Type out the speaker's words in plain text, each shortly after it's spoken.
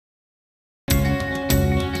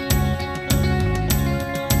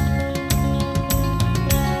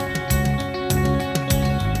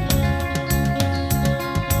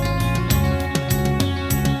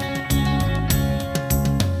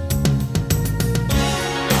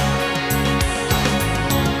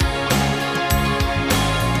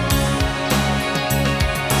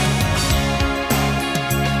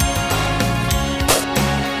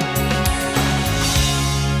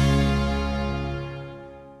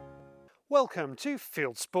Welcome to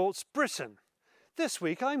Fieldsports Britain. This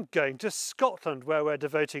week I'm going to Scotland, where we're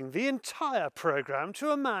devoting the entire programme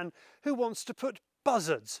to a man who wants to put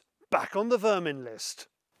buzzards back on the vermin list.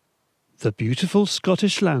 The beautiful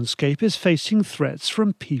Scottish landscape is facing threats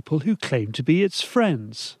from people who claim to be its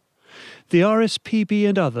friends. The RSPB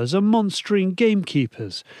and others are monstering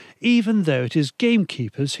gamekeepers, even though it is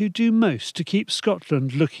gamekeepers who do most to keep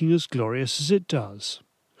Scotland looking as glorious as it does.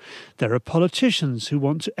 There are politicians who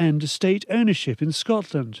want to end estate ownership in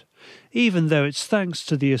Scotland, even though it's thanks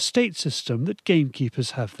to the estate system that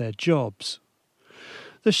gamekeepers have their jobs.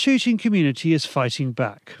 The shooting community is fighting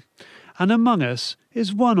back, and among us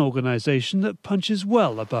is one organisation that punches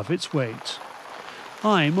well above its weight.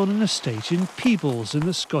 I'm on an estate in Peebles in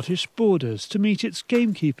the Scottish borders to meet its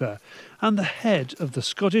gamekeeper and the head of the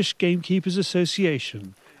Scottish Gamekeepers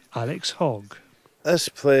Association, Alex Hogg. This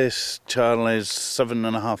place, Charlie, is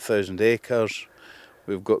 7,500 acres.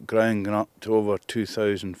 We've got ground going up to over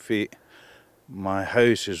 2,000 feet. My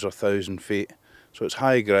house is 1,000 feet, so it's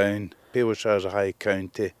high ground. Peeblesshire is a high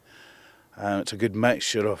county. It's a good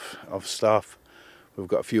mixture of stuff. We've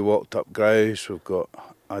got a few walked up grouse, we've got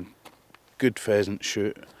a good pheasant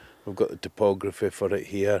shoot, we've got the topography for it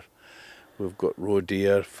here. We've got roe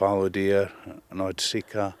deer, fallow deer, an odd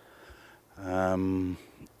sika,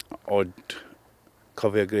 odd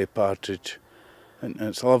covey grey partridge, and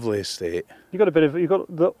it's a lovely estate. You've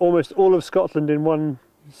got almost all of Scotland in one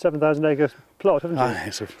 7,000 acre plot, haven't you?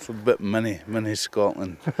 It's a bit mini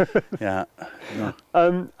Scotland. Yeah.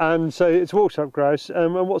 No. And so it's walked up grouse.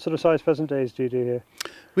 And what sort of size pheasant days do you do here?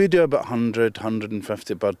 We do about 100,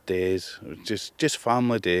 150 bird days, just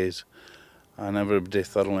family days, and everybody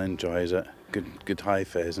thoroughly enjoys it. Good high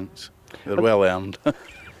pheasants. They're well earned.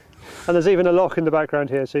 And there's even a loch in the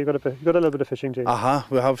background here, so you've got a little bit of fishing too.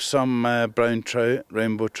 We have some brown trout,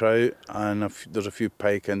 rainbow trout, and there's a few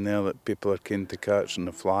pike in there that people are keen to catch on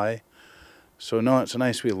the fly. So no, it's a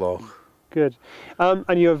nice wee loch. Good.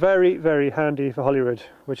 And you're very, very handy for Holyrood,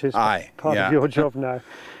 which is part of your job now.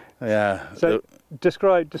 Yeah. So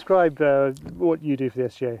describe what you do for the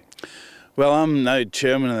SGA. Well, I'm now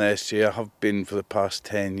chairman of the SGA. I have been for the past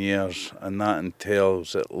 10 years, and that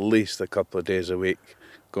entails at least a couple of days a week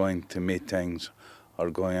going to meetings or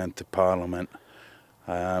going into Parliament.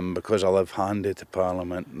 Because I live handy to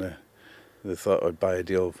Parliament, they thought I'd be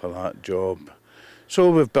ideal for that job. So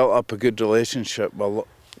we've built up a good relationship with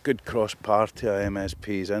good cross-party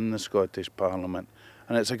MSPs in the Scottish Parliament.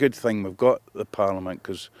 And it's a good thing we've got the Parliament,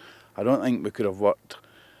 because I don't think we could have worked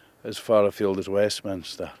as far afield as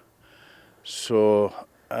Westminster. So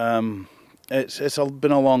it's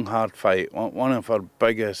been a long, hard fight. One of our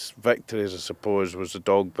biggest victories, I suppose, was the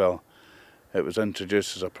dog bill. It was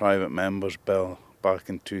introduced as a private member's bill back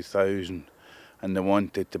in 2000, and they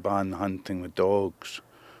wanted to ban hunting with dogs.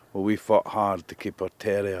 Well, we fought hard to keep our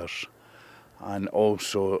terriers, and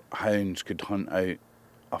also hounds could hunt out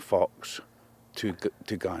a fox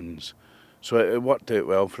to guns. So it worked out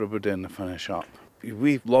well for everybody in the finish up.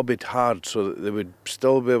 We lobbied hard so that they would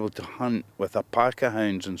still be able to hunt with a pack of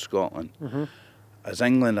hounds in Scotland. Mm-hmm. As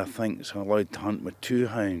England, I think, is allowed to hunt with 2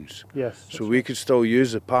 hounds. Yes. So we could still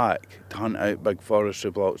use the pack to hunt out big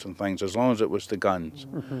forestry blocks and things, as long as it was the guns.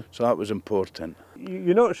 Mm-hmm. So that was important.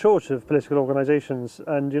 You're not short of political organisations,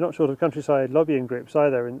 and you're not short of countryside lobbying groups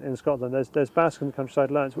either in Scotland. There's Basque and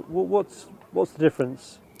Countryside Alliance. What's the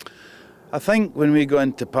difference? I think when we go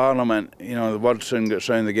into Parliament, the word soon gets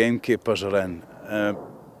round the gamekeepers are in.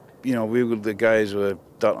 We were the guys with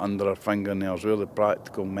dirt under our fingernails. We're the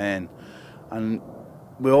practical men, and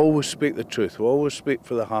we always speak the truth. We always speak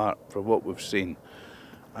for the heart, for what we've seen,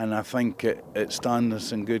 and I think it stands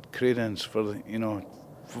us in good credence for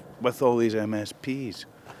with all these MSPs.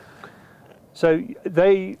 So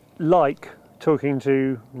they like talking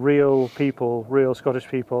to real people, real Scottish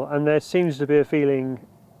people, and there seems to be a feeling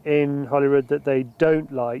in Holyrood that they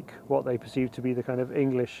don't like what they perceive to be the kind of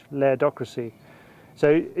English lairdocracy. So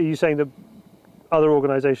are you saying that other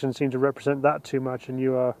organisations seem to represent that too much, and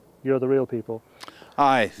you're the real people?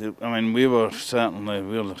 Aye, I mean we were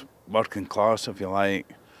the working class, if you like,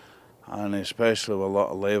 and especially with a lot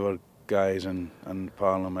of Labour guys in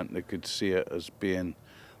Parliament, they could see it as being,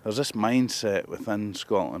 there's this mindset within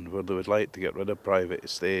Scotland where they would like to get rid of private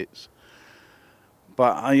estates.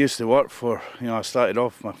 But I used to work for, I started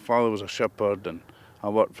off, my father was a shepherd, and I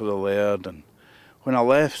worked for the laird, and when I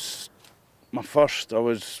left I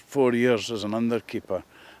was 4 years as an underkeeper,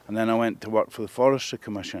 and then I went to work for the Forestry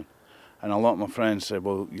Commission, and a lot of my friends said,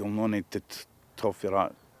 well, you'll no need to toff your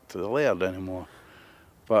hat to the laird anymore.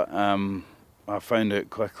 But I found out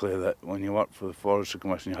quickly that when you worked for the Forestry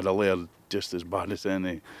Commission, you had a laird just as bad as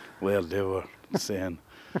any laird ever saying.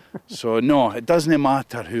 So no, it doesn't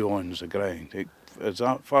matter who owns the ground. As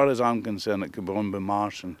far as I'm concerned, it could be owned by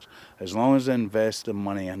Martians, as long as they invest the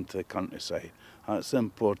money into the countryside. That's the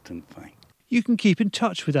important thing. You can keep in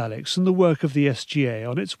touch with Alex and the work of the SGA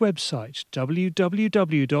on its website,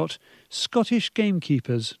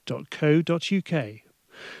 www.scottishgamekeepers.co.uk.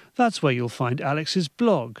 That's where you'll find Alex's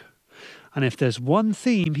blog. And if there's one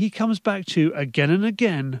theme he comes back to again and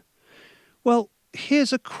again, well,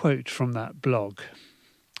 here's a quote from that blog.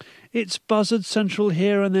 "It's buzzard central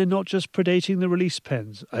here, and they're not just predating the release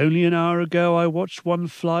pens. Only an hour ago I watched one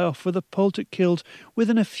fly off with a poult it killed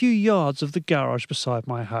within a few yards of the garage beside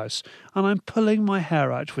my house, and I'm pulling my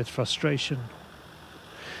hair out with frustration."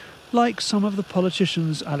 Like some of the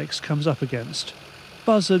politicians Alex comes up against,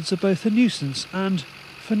 buzzards are both a nuisance and,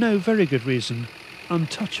 for no very good reason,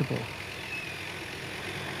 untouchable.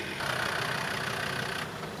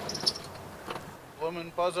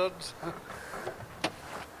 Blooming buzzards.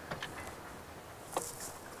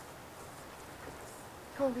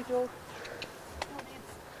 Dog.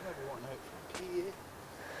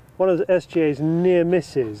 One of the SGA's near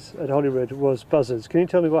misses at Holyrood was buzzards. Can you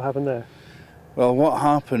tell me what happened there? Well, what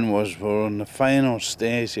happened was we're on the final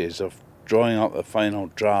stages of drawing up the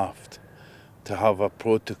final draft to have a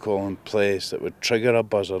protocol in place that would trigger a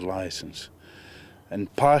buzzard licence. In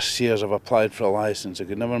past years I've applied for a licence, I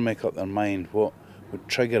could never make up their mind what would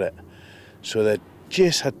trigger it. So they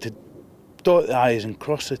just had to dot the I's and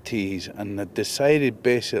cross the T's, and they decided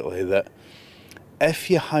basically that if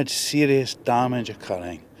you had serious damage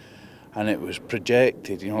occurring and it was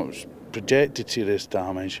projected, it was projected serious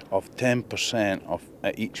damage of 10% of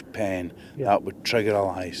at each pen, that would trigger a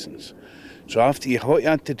licence. So after what you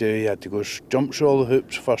had to do, you had to go jump through all the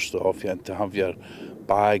hoops first off. You had to have your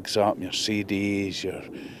bags up, your CDs, your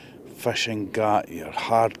fishing gut, your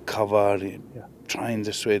hard cover, trying to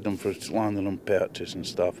dissuade them for landing on purchase and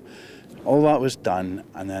stuff. All that was done,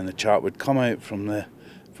 and then the chap would come out from the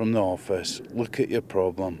office, look at your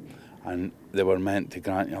problem, and they were meant to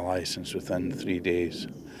grant you a licence within 3 days.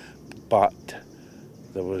 But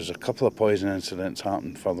there was a couple of poison incidents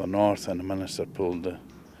happened further north, and the minister pulled the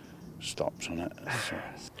stops on it. So.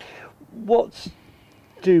 What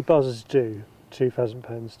do buzzards do to pheasant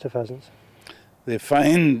pens, to pheasants? They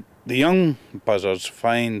find, the young buzzards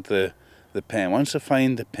find the pen. Once they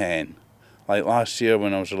find the pen, like last year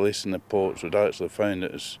when I was releasing the poults, we'd actually found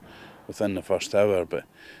it was within the first hour, but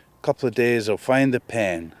a couple of days they'll find the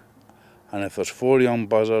pen, and if there's 4 young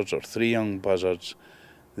buzzards or 3 young buzzards,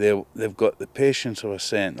 they've got the patience of a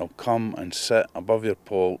saint. They'll come and sit above your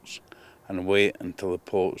poults and wait until the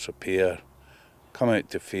poults appear, come out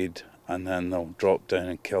to feed, and then they'll drop down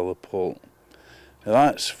and kill the poult. Now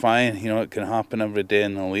that's fine, it can happen every day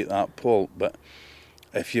and they'll eat that poult, but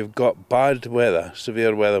if you've got bad weather,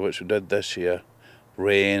 severe weather, which we did this year,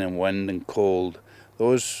 rain and wind and cold,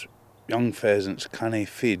 those young pheasants can't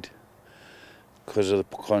feed because of the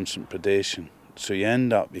constant predation. So you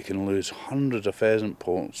can lose hundreds of pheasant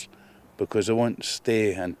poults because they won't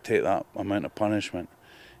stay and take that amount of punishment.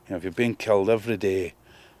 If you're being killed every day,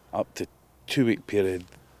 up to 2-week period,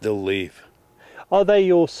 they'll leave. Are they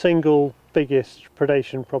your single biggest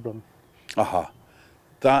predation problem?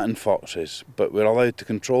 That and foxes, but we're allowed to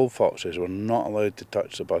control foxes. We're not allowed to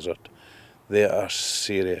touch the buzzard. They are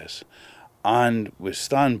serious. And we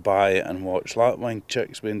stand by and watch lapwing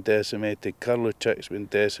chicks being decimated, curlew chicks being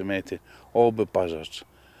decimated, all by buzzards.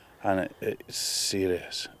 And it's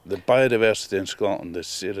serious. The biodiversity in Scotland is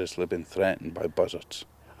seriously been threatened by buzzards.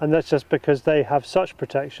 And that's just because they have such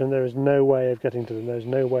protection, there is no way of getting to them, there's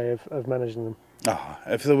no way of managing them.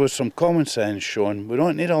 If there was some common sense shown, we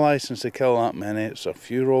don't need a licence to kill that many, it's a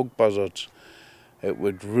few rogue buzzards. It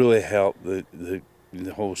would really help the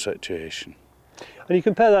whole situation. And you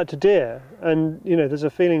compare that to deer, and there's a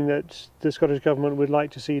feeling that the Scottish Government would like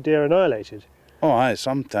to see deer annihilated. Oh aye,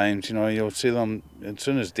 sometimes, you'll see them, as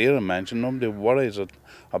soon as deer are mentioned, nobody worries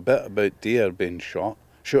a bit about deer being shot.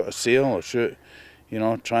 Shoot a seal or shoot,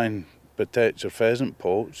 try and protect your pheasant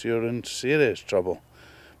poults, you're in serious trouble.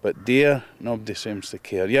 But deer, nobody seems to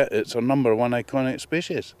care. Yet it's our #1 iconic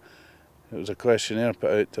species. It was a questionnaire put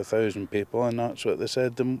out to 1,000 people, and that's what they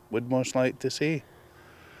said they would most like to see.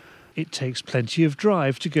 It takes plenty of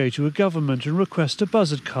drive to go to a government and request a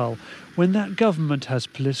buzzard cull when that government has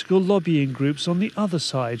political lobbying groups on the other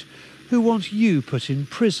side who want you put in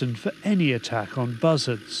prison for any attack on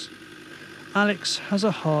buzzards. Alex has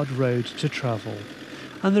a hard road to travel,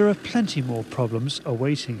 and there are plenty more problems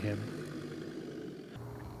awaiting him.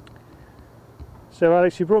 So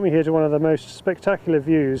Alex, you brought me here to one of the most spectacular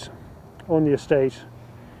views on the estate,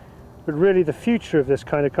 but really the future of this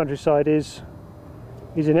kind of countryside is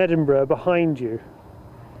is in Edinburgh behind you.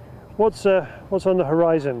 What's on the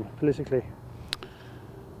horizon politically?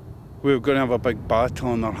 We're going to have a big battle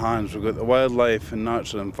on our hands. We've got the Wildlife and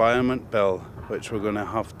Natural Environment Bill, which we're going to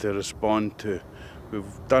have to respond to.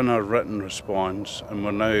 We've done our written response and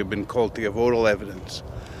we're now been called to give oral evidence.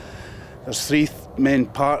 There's three main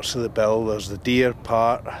parts of the bill. There's the deer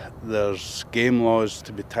part, there's game laws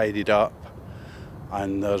to be tidied up,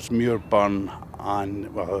 and there's muir burn,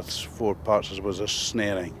 and well, there's four parts, I suppose. There's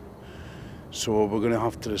snaring. So we're going to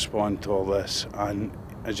have to respond to all this, and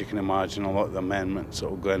as you can imagine, a lot of the amendments that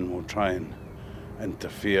will go in will try and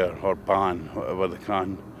interfere or ban whatever they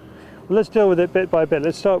can. Well, let's deal with it bit by bit.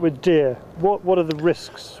 Let's start with deer. What are the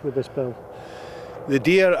risks with this bill? The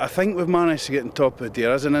deer, I think we've managed to get on top of the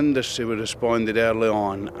deer. As an industry, we responded early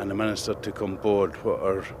on, and the Minister took on board what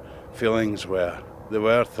our feelings were. They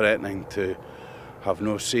were threatening to have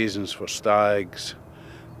no seasons for stags.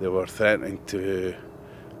 They were threatening to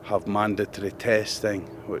have mandatory testing,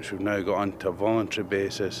 which we've now got onto a voluntary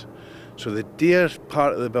basis. So the deer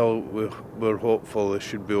part of the bill, we're hopeful it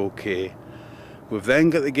should be okay. We've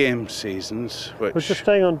then got the game seasons, which... We're just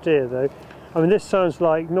staying on deer though. I mean, this sounds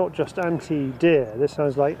like not just anti-deer, this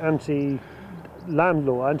sounds like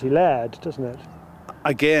anti-landlaw, anti-laird, doesn't it?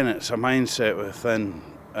 Again, it's a mindset within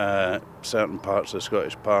certain parts of the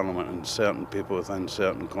Scottish Parliament and certain people within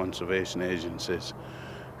certain conservation agencies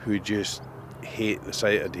who just hate the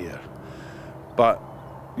sight of deer. But,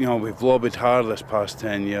 you know, we've lobbied hard this past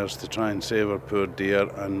 10 years to try and save our poor deer,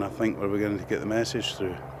 and I think we're beginning to get the message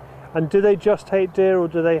through. And do they just hate deer, or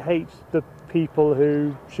do they hate the people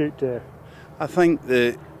who shoot deer? I think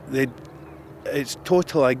it's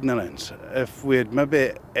total ignorance. If we had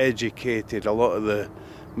maybe educated a lot of the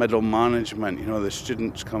middle management, you know, the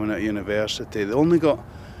students coming out of university, they only got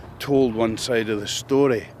told one side of the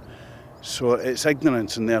story. So it's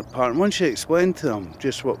ignorance on their part. And once you explain to them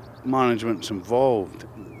just what management's involved,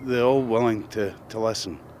 they're all willing to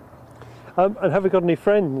listen. And have we got any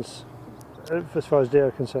friends, as far as deer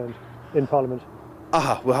are concerned, in Parliament?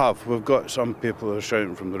 We have. We've got some people who are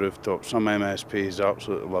shouting from the rooftops. Some MSPs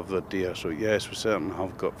absolutely love their deer. So yes, we certainly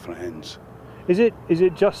have got friends. Is it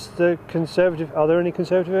just the Conservative? Are there any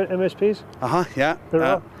Conservative MSPs? Yeah. There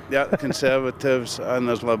are? Yeah, the Conservatives, and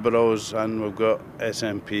there's Liberals, and we've got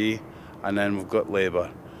SNP, and then we've got Labour.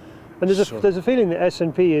 And there's a feeling that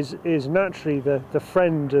SNP is naturally the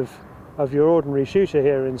friend of your ordinary shooter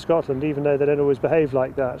here in Scotland, even though they don't always behave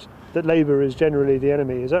like that. That Labour is generally the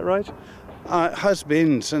enemy. Is that right? It has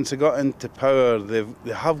been since they got into power. They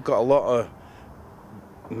have got a lot of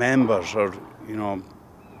members, or you know,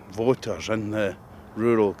 voters in the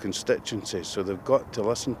rural constituencies, so they've got to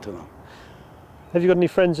listen to them. Have you got any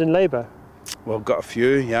friends in Labour? Well, we've got a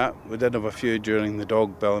few, yeah. We did have a few during the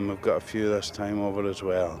dog bill, and we've got a few this time over as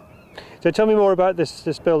well. So tell me more about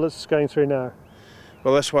this bill that's going through now.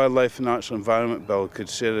 Well, this Wildlife and Natural Environment Bill could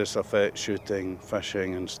seriously affect shooting,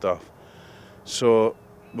 fishing and stuff. So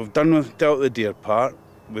we've dealt with the deer part.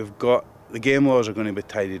 We've got the game laws are going to be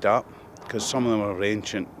tidied up, because some of them are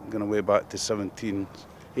ancient, going way back to 18th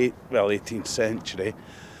century.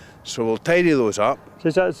 So we'll tidy those up. So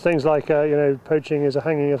is that things like you know, poaching is a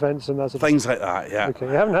hanging offence and that sort of things like that, yeah. Okay,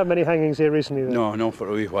 you haven't had many hangings here recently then? No, not for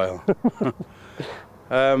a wee while.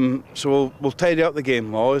 So we'll tidy up the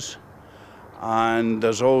game laws, and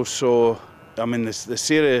there's also, I mean, the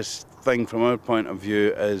serious thing from our point of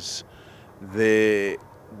view is they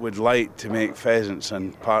would like to make pheasants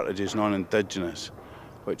and partridges non-indigenous,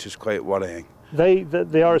 which is quite worrying. The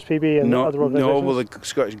RSPB and other organisations? No, well, the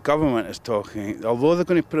Scottish Government is talking, although they're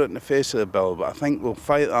going to put it in the face of the bill, but I think we'll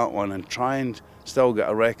fight that one and try and still get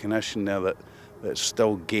a recognition there that it's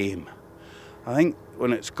still game. I think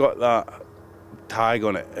when it's got that tag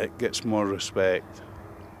on it, it gets more respect.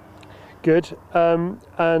 Good. And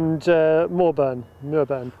muir burn.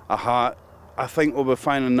 I think we'll be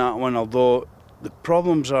fine on that one, although the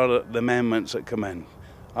problems are the amendments that come in.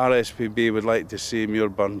 RSPB would like to see muir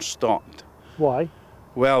burn stopped. Why?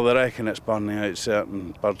 Well, they reckon it's burning out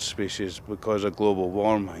certain bird species because of global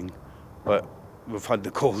warming, but we've had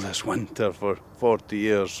the coldest winter for 40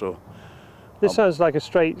 years, so... This sounds like a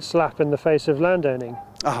straight slap in the face of landowning.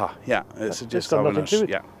 Yeah, it's just got nothing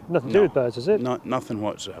to do with birds, is it? Nothing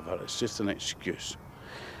whatsoever, it's just an excuse.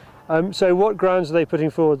 So what grounds are they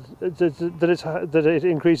putting forward? That it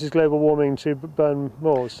increases global warming to burn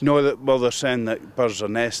moors? No, well, they're saying that birds are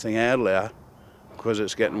nesting earlier because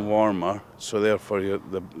it's getting warmer, so therefore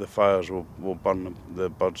the fires will burn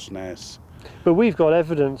the birds' nests. But we've got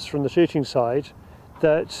evidence from the shooting side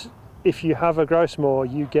that if you have a grouse moor,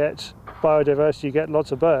 you get biodiversity, you get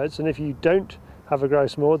lots of birds, and if you don't have a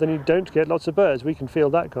grouse moor, then you don't get lots of birds. We can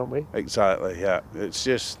feel that, can't we? Exactly, yeah. It's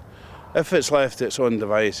just, if it's left its own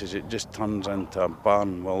devices, it just turns into a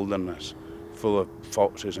barren wilderness full of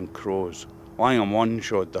foxes and crows. Langham 1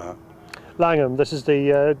 showed that. Langham, this is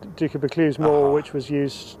the Duke of Buccleuch's moor, which was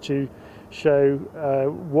used to show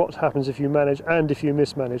what happens if you manage and if you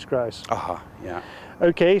mismanage grouse. Yeah.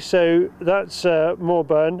 Okay, so that's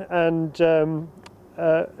moorburn and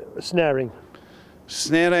snaring.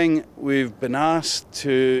 Snaring, we've been asked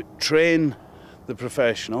to train the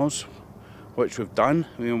professionals, which we've done.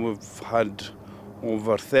 We've had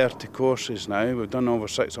over 30 courses now. We've done over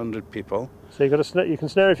 600 people. So you can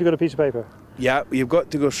snare if you've got a piece of paper? Yeah, you've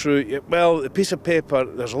got to go through, well, the piece of paper,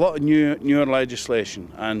 there's a lot of newer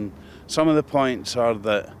legislation, and some of the points are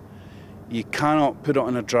that you cannot put it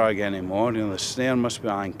on a drag anymore. The snare must be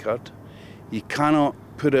anchored. You cannot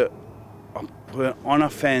put it on a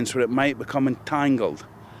fence where it might become entangled.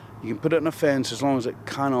 You can put it on a fence as long as it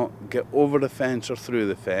cannot get over the fence or through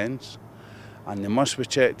the fence, and they must be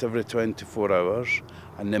checked every 24 hours,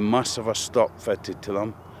 and they must have a stop fitted to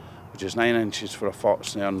them, which is 9 inches for a fox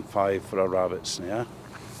snare and 5 for a rabbit snare.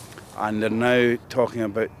 And they're now talking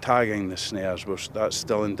about tagging the snares. That's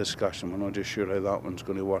still in discussion. We're not just sure how that one's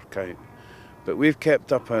going to work out. But we've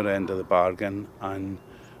kept up our end of the bargain, and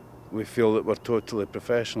we feel that we're totally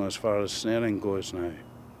professional as far as snaring goes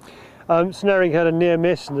now. Snaring had a near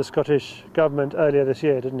miss in the Scottish government earlier this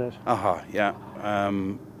year, didn't it? Yeah.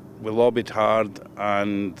 We lobbied hard,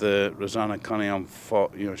 and Rosanna Cunningham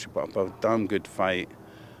fought, she put up a damn good fight.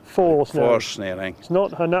 For snaring. For snaring. It's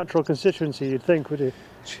not her natural constituency, you'd think, would you?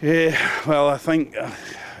 Yeah, well, I think,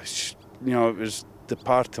 it was the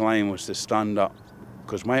party line was to stand up,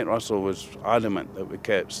 because Mike Russell was adamant that we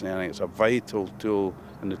kept snaring. It's a vital tool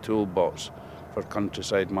in the toolbox for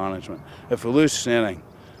countryside management. If we lose snaring,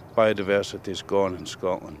 biodiversity is gone in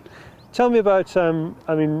Scotland. Tell me about,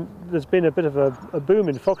 there's been a bit of a boom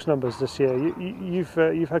in fox numbers this year.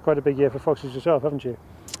 You've had quite a big year for foxes yourself, haven't you?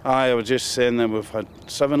 I was just saying that we've had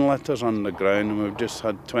 7 litters on the ground, and we've just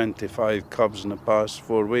had 25 cubs in the past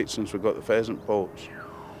 4 weeks since we got the pheasant poults.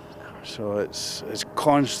 So it's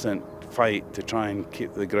constant fight to try and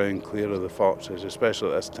keep the ground clear of the foxes, especially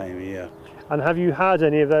at this time of year. And have you had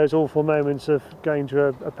any of those awful moments of going to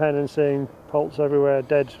a pen and seeing poults everywhere,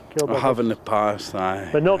 dead, killed by I have in the past, aye.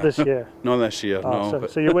 But not this year? Not this year, no.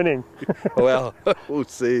 So you're winning? Well, we'll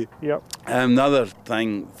see. Yep. Another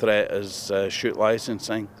threat is shoot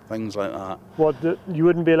licensing, things like that. What, you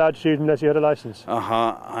wouldn't be allowed to shoot unless you had a licence?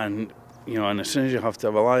 And as soon as you have to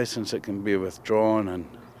have a licence, it can be withdrawn. And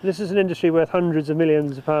this is an industry worth hundreds of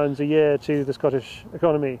millions of pounds a year to the Scottish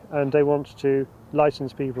economy, and they want to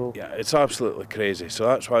licence people. Yeah, it's absolutely crazy. So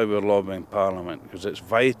that's why we're lobbying Parliament, because it's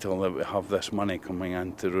vital that we have this money coming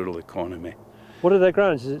into the rural economy. What are their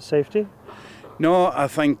grounds? Is it safety? No, I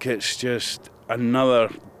think it's just another,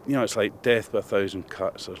 it's like death by 1,000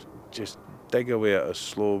 cuts. Or just dig away at us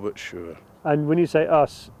slow but sure. And when you say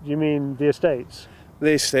us, do you mean the estates?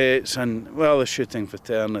 The estates and, well, the shooting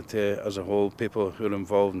fraternity as a whole, people who are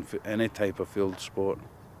involved in any type of field sport.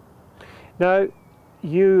 Now,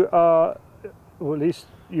 you are, or at least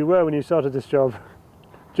you were when you started this job,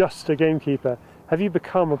 just a gamekeeper. Have you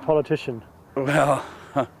become a politician? Well,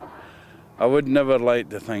 I would never like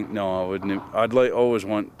to think, no, I wouldn't. I'd always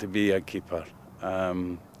want to be a keeper.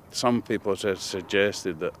 Some people have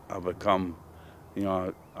suggested that I become,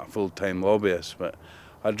 a full-time lobbyist, but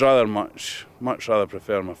I'd much rather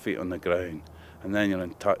prefer my feet on the ground, and then you're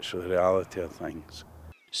in touch with the reality of things.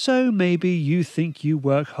 So maybe you think you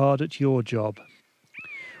work hard at your job.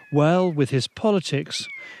 Well, with his politics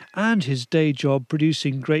and his day job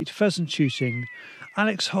producing great pheasant shooting,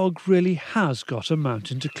 Alex Hogg really has got a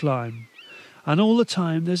mountain to climb. And all the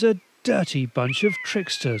time there's a dirty bunch of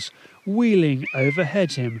tricksters wheeling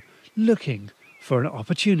overhead him, looking for an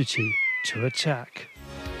opportunity to attack.